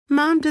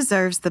Mom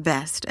deserves the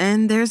best,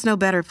 and there's no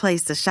better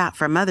place to shop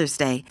for Mother's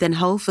Day than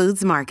Whole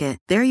Foods Market.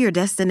 They're your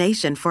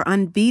destination for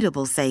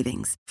unbeatable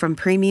savings, from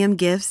premium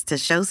gifts to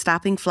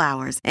show-stopping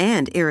flowers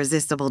and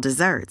irresistible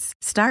desserts.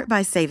 Start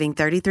by saving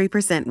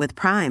 33% with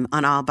Prime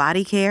on all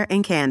body care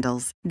and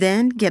candles.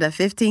 Then get a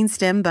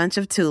 15-stem bunch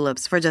of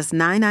tulips for just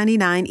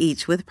 $9.99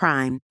 each with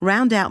Prime.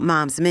 Round out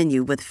Mom's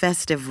menu with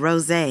festive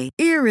rosé,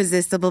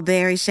 irresistible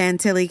berry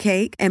chantilly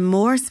cake, and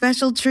more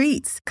special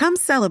treats. Come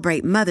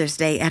celebrate Mother's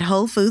Day at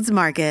Whole Foods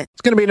Market.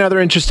 It's going to be another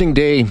interesting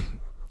day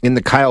in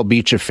the Kyle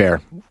Beach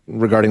affair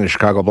regarding the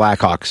Chicago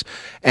Blackhawks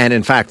and,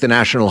 in fact, the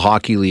National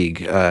Hockey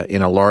League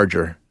in a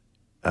larger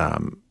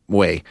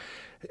way.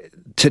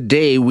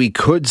 Today, we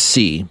could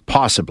see,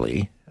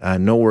 possibly,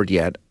 no word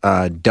yet,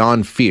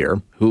 Don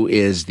Fehr, who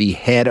is the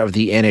head of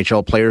the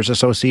NHL Players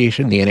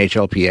Association, the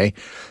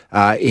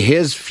NHLPA.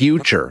 His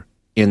future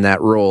in that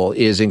role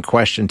is in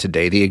question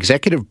today. The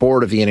executive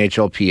board of the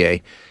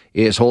NHLPA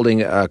is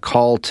holding a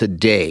call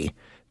today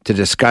to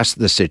discuss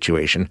the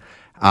situation.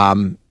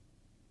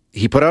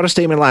 He put out a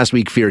statement last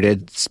week, Fehr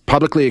did,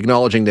 publicly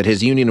acknowledging that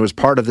his union was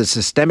part of the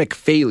systemic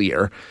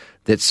failure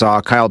that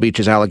saw Kyle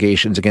Beach's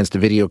allegations against the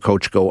video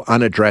coach go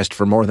unaddressed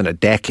for more than a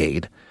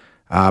decade.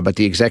 But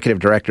the executive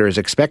director is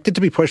expected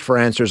to be pushed for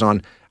answers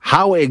on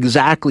how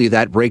exactly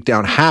that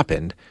breakdown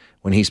happened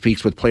when he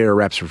speaks with player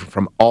reps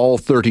from all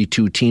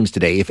 32 teams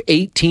today. If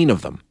 18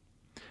 of them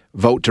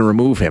vote to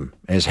remove him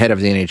as head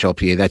of the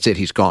NHLPA, that's it,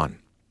 he's gone.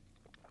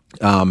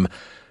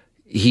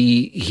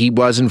 He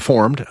was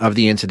informed of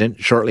the incident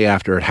shortly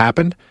after it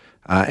happened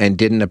and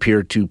didn't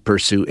appear to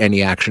pursue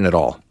any action at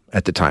all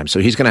at the time. So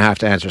he's going to have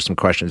to answer some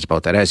questions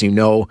about that. As you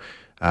know,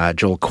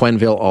 Joel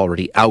Quenneville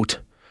already out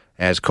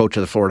as coach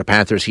of the Florida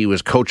Panthers. He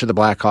was coach of the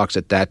Blackhawks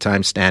at that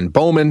time. Stan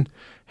Bowman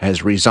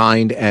has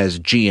resigned as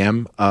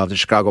GM of the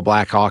Chicago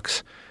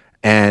Blackhawks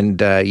and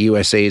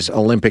USA's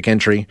Olympic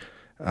entry.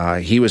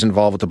 He was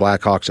involved with the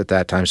Blackhawks at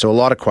that time. So a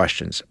lot of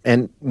questions.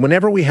 And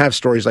whenever we have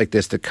stories like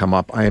this that come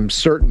up, I am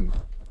certain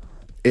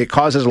it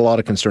causes a lot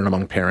of concern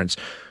among parents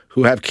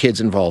who have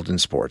kids involved in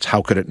sports.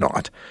 How could it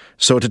not?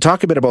 So to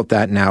talk a bit about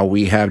that now,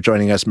 we have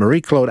joining us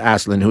Marie-Claude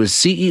Asselin, who is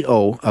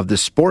CEO of the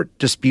Sport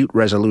Dispute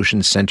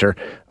Resolution Centre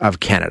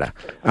of Canada.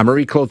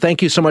 Marie-Claude,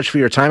 thank you so much for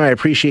your time. I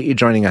appreciate you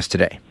joining us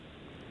today.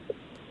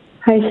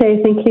 Hi,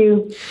 Shay. Thank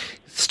you.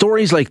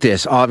 Stories like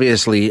this,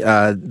 obviously,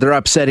 they're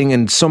upsetting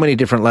in so many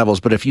different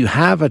levels, but if you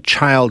have a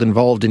child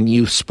involved in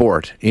youth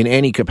sport in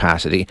any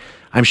capacity,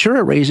 I'm sure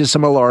it raises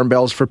some alarm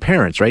bells for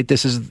parents, right?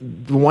 This is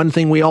the one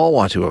thing we all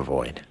want to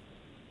avoid.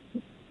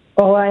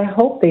 Well, I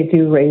hope they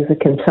do raise a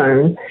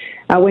concern.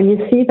 When you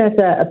see that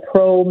a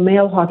pro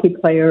male hockey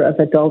player of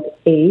adult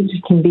age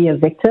can be a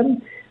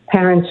victim,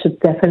 parents should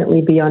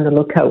definitely be on the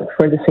lookout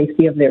for the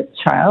safety of their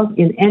child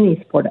in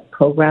any sport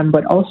program,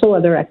 but also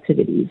other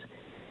activities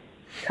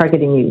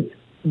targeting youth.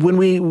 When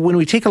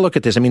we take a look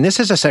at this, I mean, this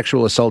is a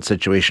sexual assault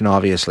situation,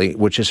 obviously,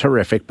 which is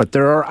horrific, but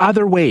there are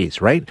other ways,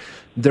 right?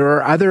 There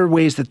are other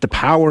ways that the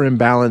power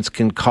imbalance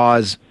can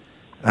cause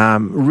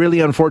really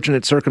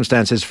unfortunate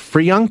circumstances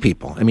for young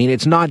people. I mean,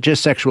 it's not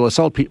just sexual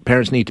assault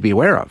parents need to be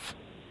aware of.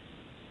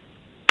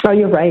 Oh,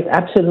 you're right.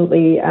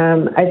 Absolutely.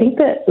 I think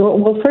that,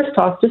 well, first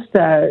off, just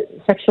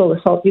sexual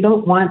assault, you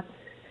don't want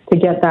to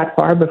get that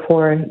far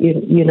before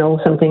you know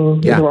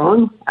something is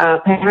wrong.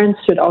 Parents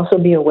should also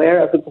be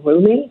aware of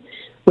grooming,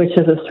 which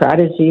is a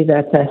strategy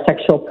that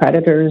sexual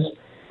predators,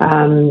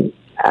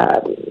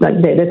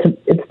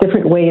 it's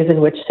different ways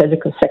in which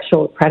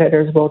sexual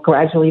predators will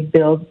gradually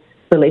build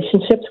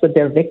relationships with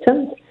their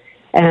victims.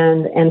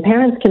 And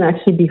parents can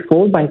actually be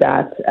fooled by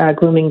that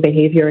grooming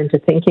behavior into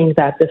thinking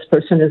that this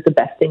person is the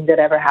best thing that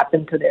ever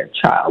happened to their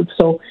child.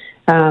 So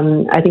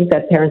I think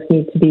that parents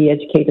need to be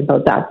educated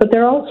about that. But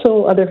there are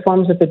also other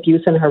forms of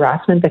abuse and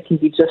harassment that can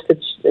be just as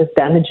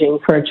damaging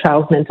for a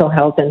child's mental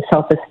health and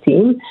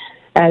self-esteem.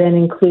 And it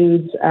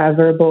includes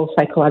verbal,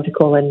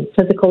 psychological, and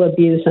physical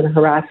abuse and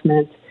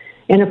harassment,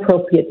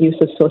 inappropriate use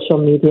of social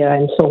media,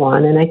 and so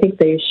on. And I think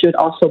they should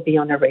also be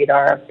on the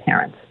radar of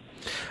parents.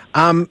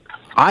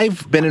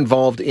 I've been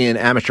involved in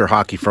amateur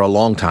hockey for a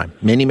long time,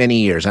 many, many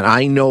years, and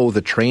I know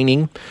the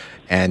training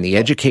and the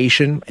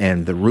education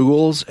and the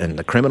rules and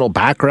the criminal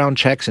background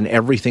checks and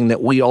everything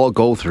that we all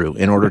go through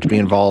in order to be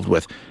involved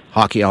with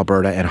Hockey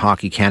Alberta and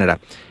Hockey Canada.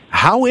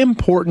 How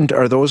important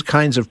are those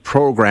kinds of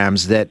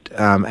programs that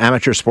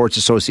amateur sports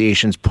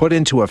associations put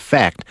into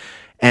effect,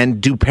 and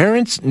do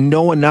parents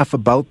know enough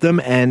about them,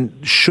 and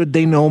should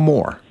they know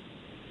more?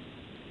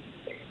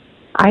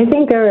 I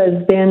think there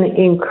has been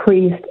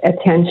increased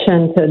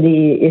attention to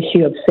the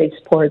issue of safe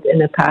sport in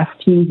the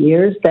past few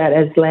years that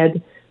has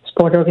led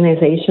sport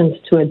organizations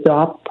to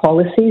adopt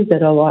policies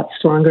that are a lot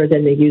stronger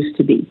than they used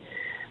to be.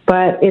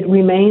 But it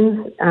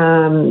remains,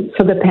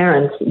 for the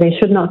parents, they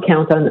should not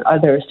count on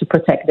others to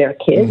protect their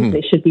kids. Mm-hmm.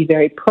 They should be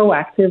very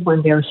proactive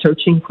when they're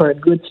searching for a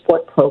good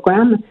sport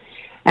program.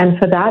 And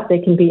for that, they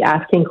can be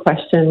asking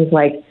questions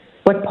like,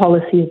 what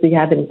policies do you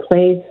have in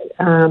place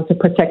to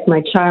protect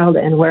my child,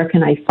 and where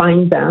can I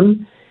find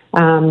them?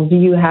 Do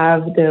you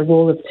have the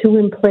rule of two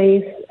in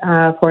place,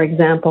 for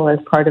example, as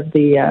part of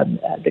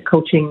the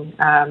coaching?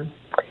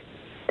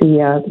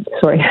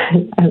 Sorry,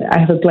 I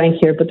have a blank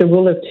here, but the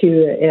rule of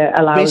two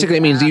allows... Basically,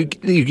 it means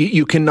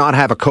you cannot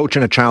have a coach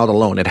and a child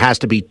alone. It has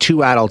to be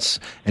two adults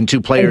and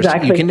two players.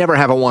 Exactly. You can never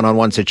have a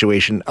one-on-one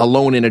situation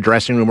alone in a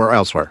dressing room or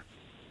elsewhere.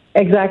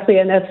 Exactly,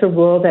 and that's a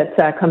rule that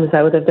comes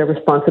out of the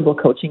responsible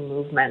coaching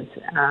movement.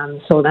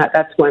 So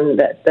that's one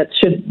that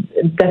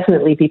should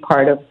definitely be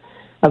part of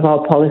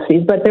all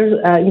policies. But there's,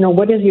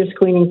 what is your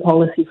screening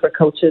policy for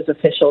coaches,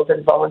 officials,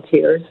 and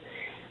volunteers?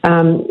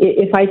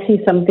 If I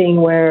see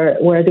something,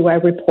 where do I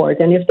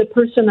report? And if the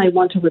person I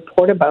want to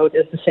report about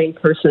is the same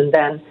person,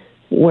 then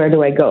where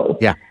do I go?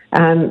 Yeah.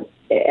 And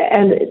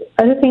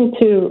other thing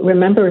to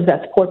remember is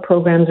that sport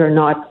programs are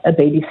not a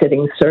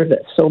babysitting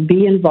service. So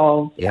be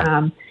involved.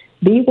 Yeah.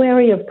 Be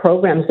wary of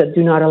programs that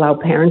do not allow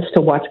parents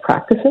to watch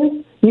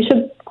practices. You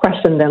should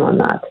question them on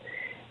that.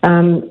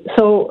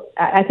 So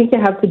I think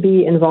you have to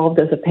be involved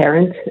as a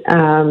parent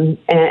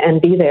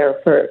and be there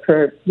for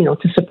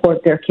to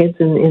support their kids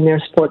in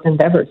their sport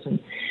endeavors. And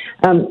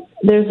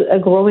there's a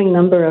growing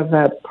number of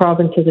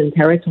provinces and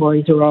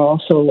territories who are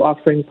also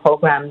offering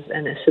programs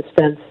and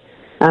assistance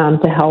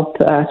to help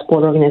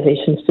sport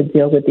organizations to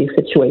deal with these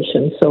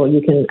situations. So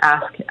you can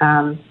ask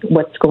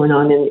what's going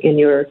on in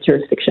your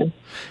jurisdiction.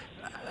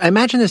 I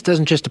imagine this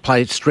doesn't just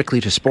apply strictly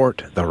to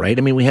sport, though, right?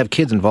 I mean, we have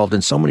kids involved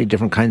in so many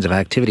different kinds of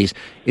activities.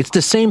 It's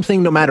the same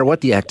thing no matter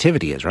what the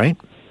activity is, right?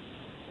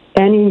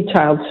 Any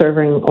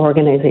child-serving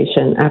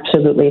organization,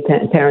 absolutely.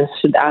 Parents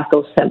should ask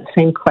those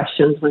same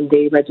questions when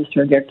they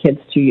register their kids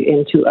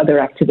into other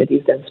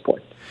activities than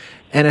sport.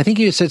 And I think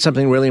you said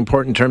something really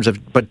important in terms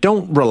of, but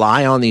don't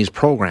rely on these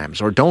programs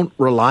or don't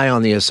rely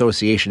on the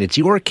association. It's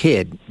your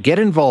kid. Get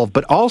involved,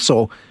 but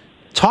also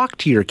talk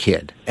to your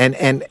kid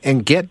and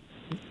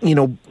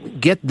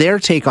get their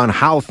take on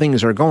how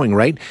things are going,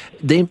 right?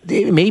 They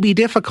may be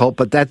difficult,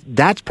 but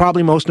that's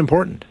probably most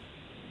important.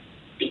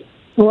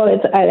 Well,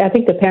 I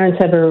think the parents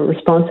have a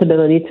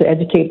responsibility to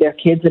educate their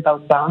kids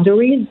about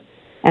boundaries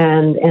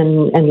and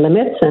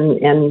limits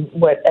and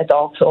what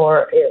adults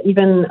or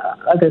even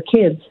other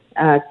kids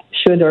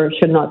should or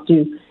should not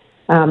do,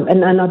 and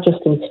not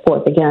just in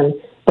sport, again.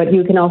 But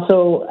you can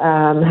also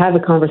have a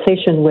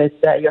conversation with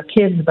your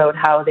kids about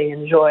how they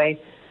enjoy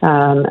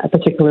a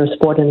particular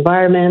sport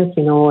environment,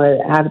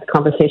 have a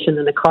conversation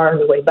in the car on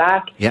the way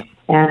back. Yep.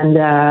 And,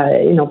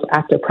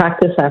 after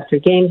practice, after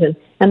games.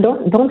 And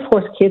don't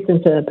force kids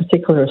into a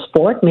particular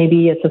sport.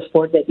 Maybe it's a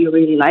sport that you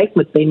really like,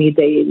 but maybe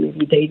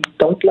they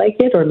don't like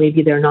it, or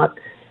maybe they're not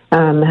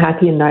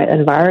happy in that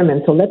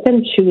environment. So let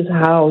them choose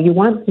how. You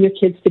want your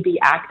kids to be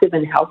active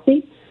and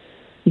healthy,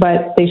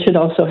 but they should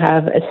also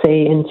have a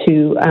say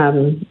into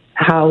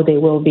how they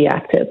will be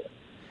active.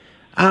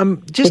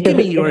 Just give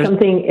me your...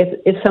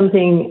 If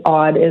something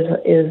odd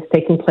is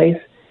taking place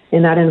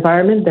in that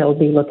environment, they'll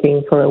be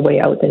looking for a way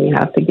out, and you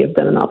have to give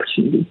them an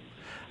opportunity.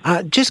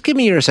 Just give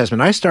me your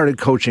assessment. I started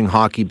coaching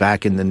hockey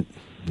back in the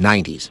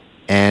 90s,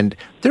 and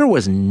there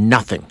was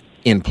nothing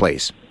in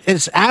place.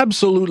 It's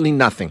absolutely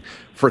nothing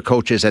for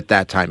coaches at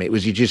that time. It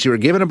was you were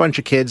given a bunch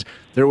of kids.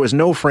 There was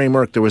no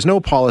framework. There was no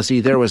policy.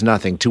 There was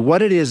nothing. To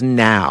what it is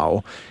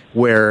now,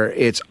 where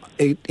it's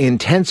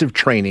intensive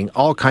training,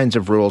 all kinds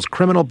of rules,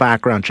 criminal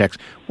background checks.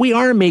 We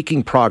are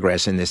making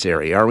progress in this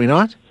area, are we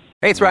not?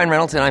 Hey, it's Ryan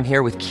Reynolds, and I'm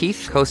here with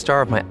Keith,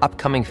 co-star of my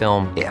upcoming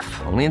film,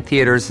 If, only in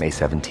theaters May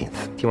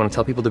 17th. Do you want to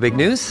tell people the big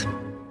news?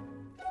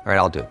 All right,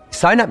 I'll do it.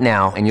 Sign up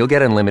now and you'll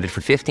get unlimited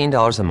for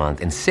 $15 a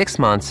month and 6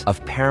 months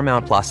of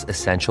Paramount Plus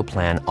Essential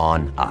Plan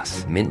on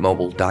us.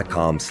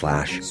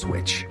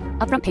 MintMobile.com/switch.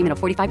 Upfront payment of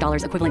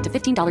 $45 equivalent to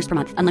 $15 per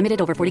month.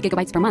 Unlimited over 40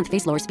 gigabytes per month.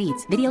 Face lower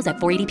speeds. Videos at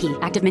 480p.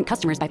 Active Mint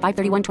customers by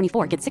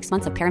 531.24 get 6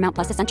 months of Paramount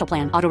Plus Essential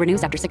Plan. Auto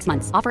renews after 6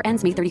 months. Offer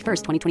ends May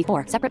 31st,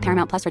 2024. Separate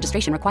Paramount Plus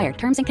registration required.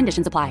 Terms and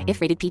conditions apply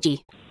if rated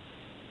PG.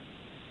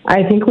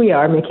 I think we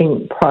are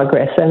making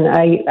progress, and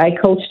I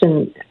coached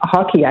in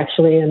hockey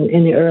actually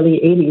in the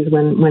early 80s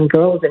when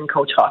girls didn't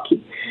coach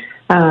hockey.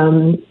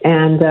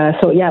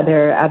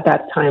 There at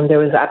that time there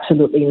was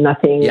absolutely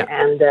nothing,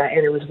 and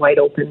it was wide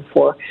open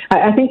for.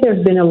 I think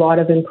there's been a lot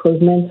of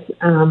improvements.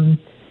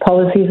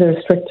 Policies are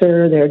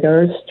stricter. There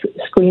are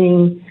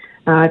screening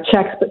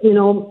checks, but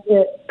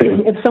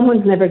if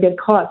someone's never get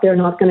caught, they're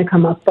not going to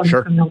come up on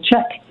a criminal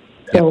check.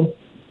 So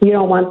you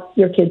don't want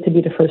your kid to be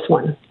the first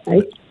one,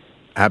 right?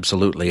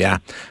 Absolutely, yeah.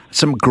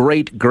 Some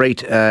great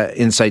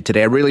insight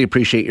today. I really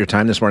appreciate your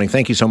time this morning.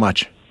 Thank you so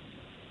much.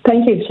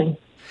 Thank you, Shane.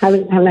 Have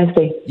a nice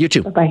day. You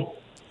too. Bye-bye.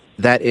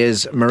 That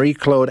is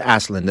Marie-Claude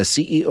Asselin, the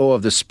CEO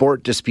of the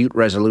Sport Dispute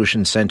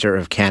Resolution Centre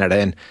of Canada.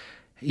 And,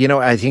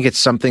 I think it's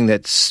something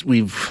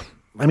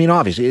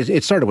obviously,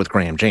 it started with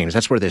Graham James.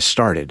 That's where this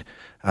started,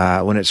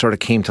 when it sort of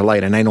came to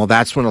light. And I know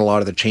that's when a lot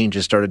of the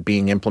changes started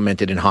being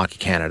implemented in Hockey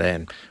Canada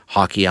and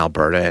Hockey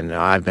Alberta. And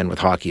I've been with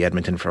Hockey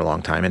Edmonton for a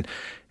long time. And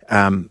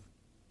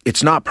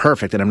it's not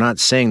perfect, and I'm not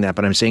saying that,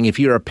 but I'm saying if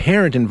you're a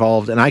parent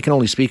involved, and I can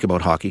only speak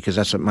about hockey because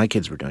that's what my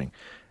kids were doing,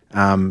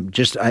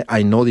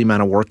 I know the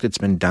amount of work that's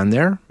been done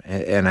there,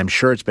 and I'm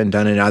sure it's been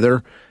done in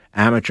other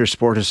amateur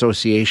sport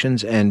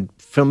associations and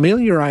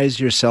familiarize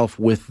yourself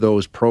with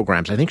those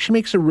programs. I think she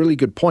makes a really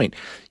good point.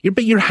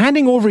 But you're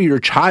handing over your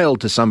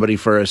child to somebody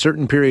for a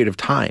certain period of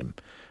time.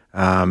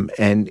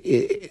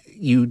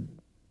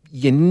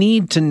 You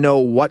need to know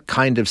what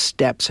kind of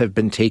steps have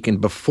been taken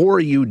before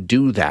you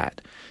do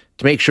that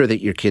to make sure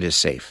that your kid is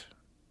safe.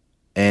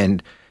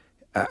 And,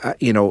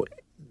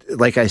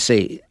 like I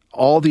say,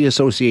 all the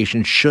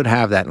associations should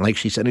have that. And like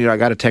she said, I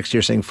got a text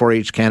here saying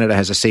 4-H Canada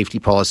has a safety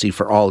policy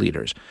for all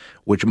leaders,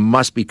 which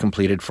must be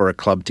completed for a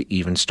club to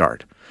even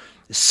start.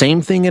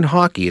 Same thing in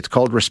hockey. It's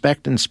called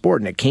Respect in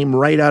Sport, and it came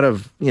right out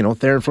of,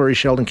 Theron Fleury,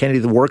 Sheldon Kennedy,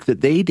 the work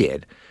that they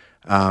did.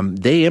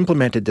 They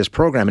implemented this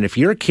program. And if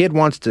your kid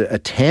wants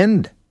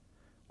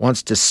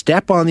to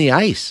step on the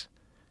ice,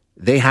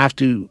 they have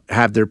to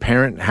have their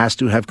parent has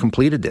to have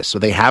completed this. So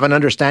they have an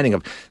understanding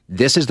of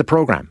this is the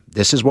program.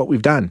 This is what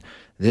we've done.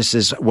 This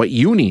is what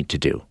you need to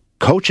do.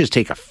 Coaches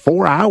take a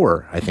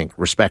 4-hour, I think,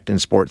 Respect in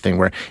Sport thing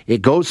where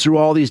it goes through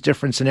all these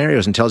different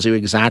scenarios and tells you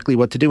exactly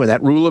what to do. And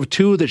that rule of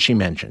 2 that she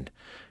mentioned,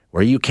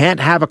 where you can't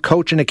have a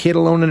coach and a kid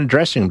alone in a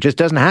dressing room, just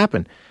doesn't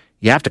happen.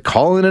 You have to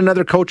call in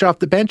another coach off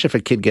the bench if a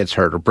kid gets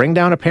hurt or bring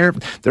down a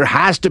parent. There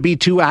has to be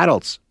 2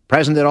 adults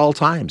present at all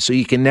times, so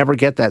you can never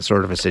get that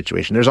sort of a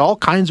situation. There's all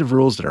kinds of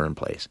rules that are in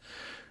place.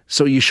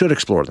 So you should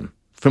explore them,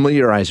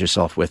 familiarize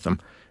yourself with them,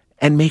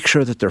 and make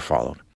sure that they're followed.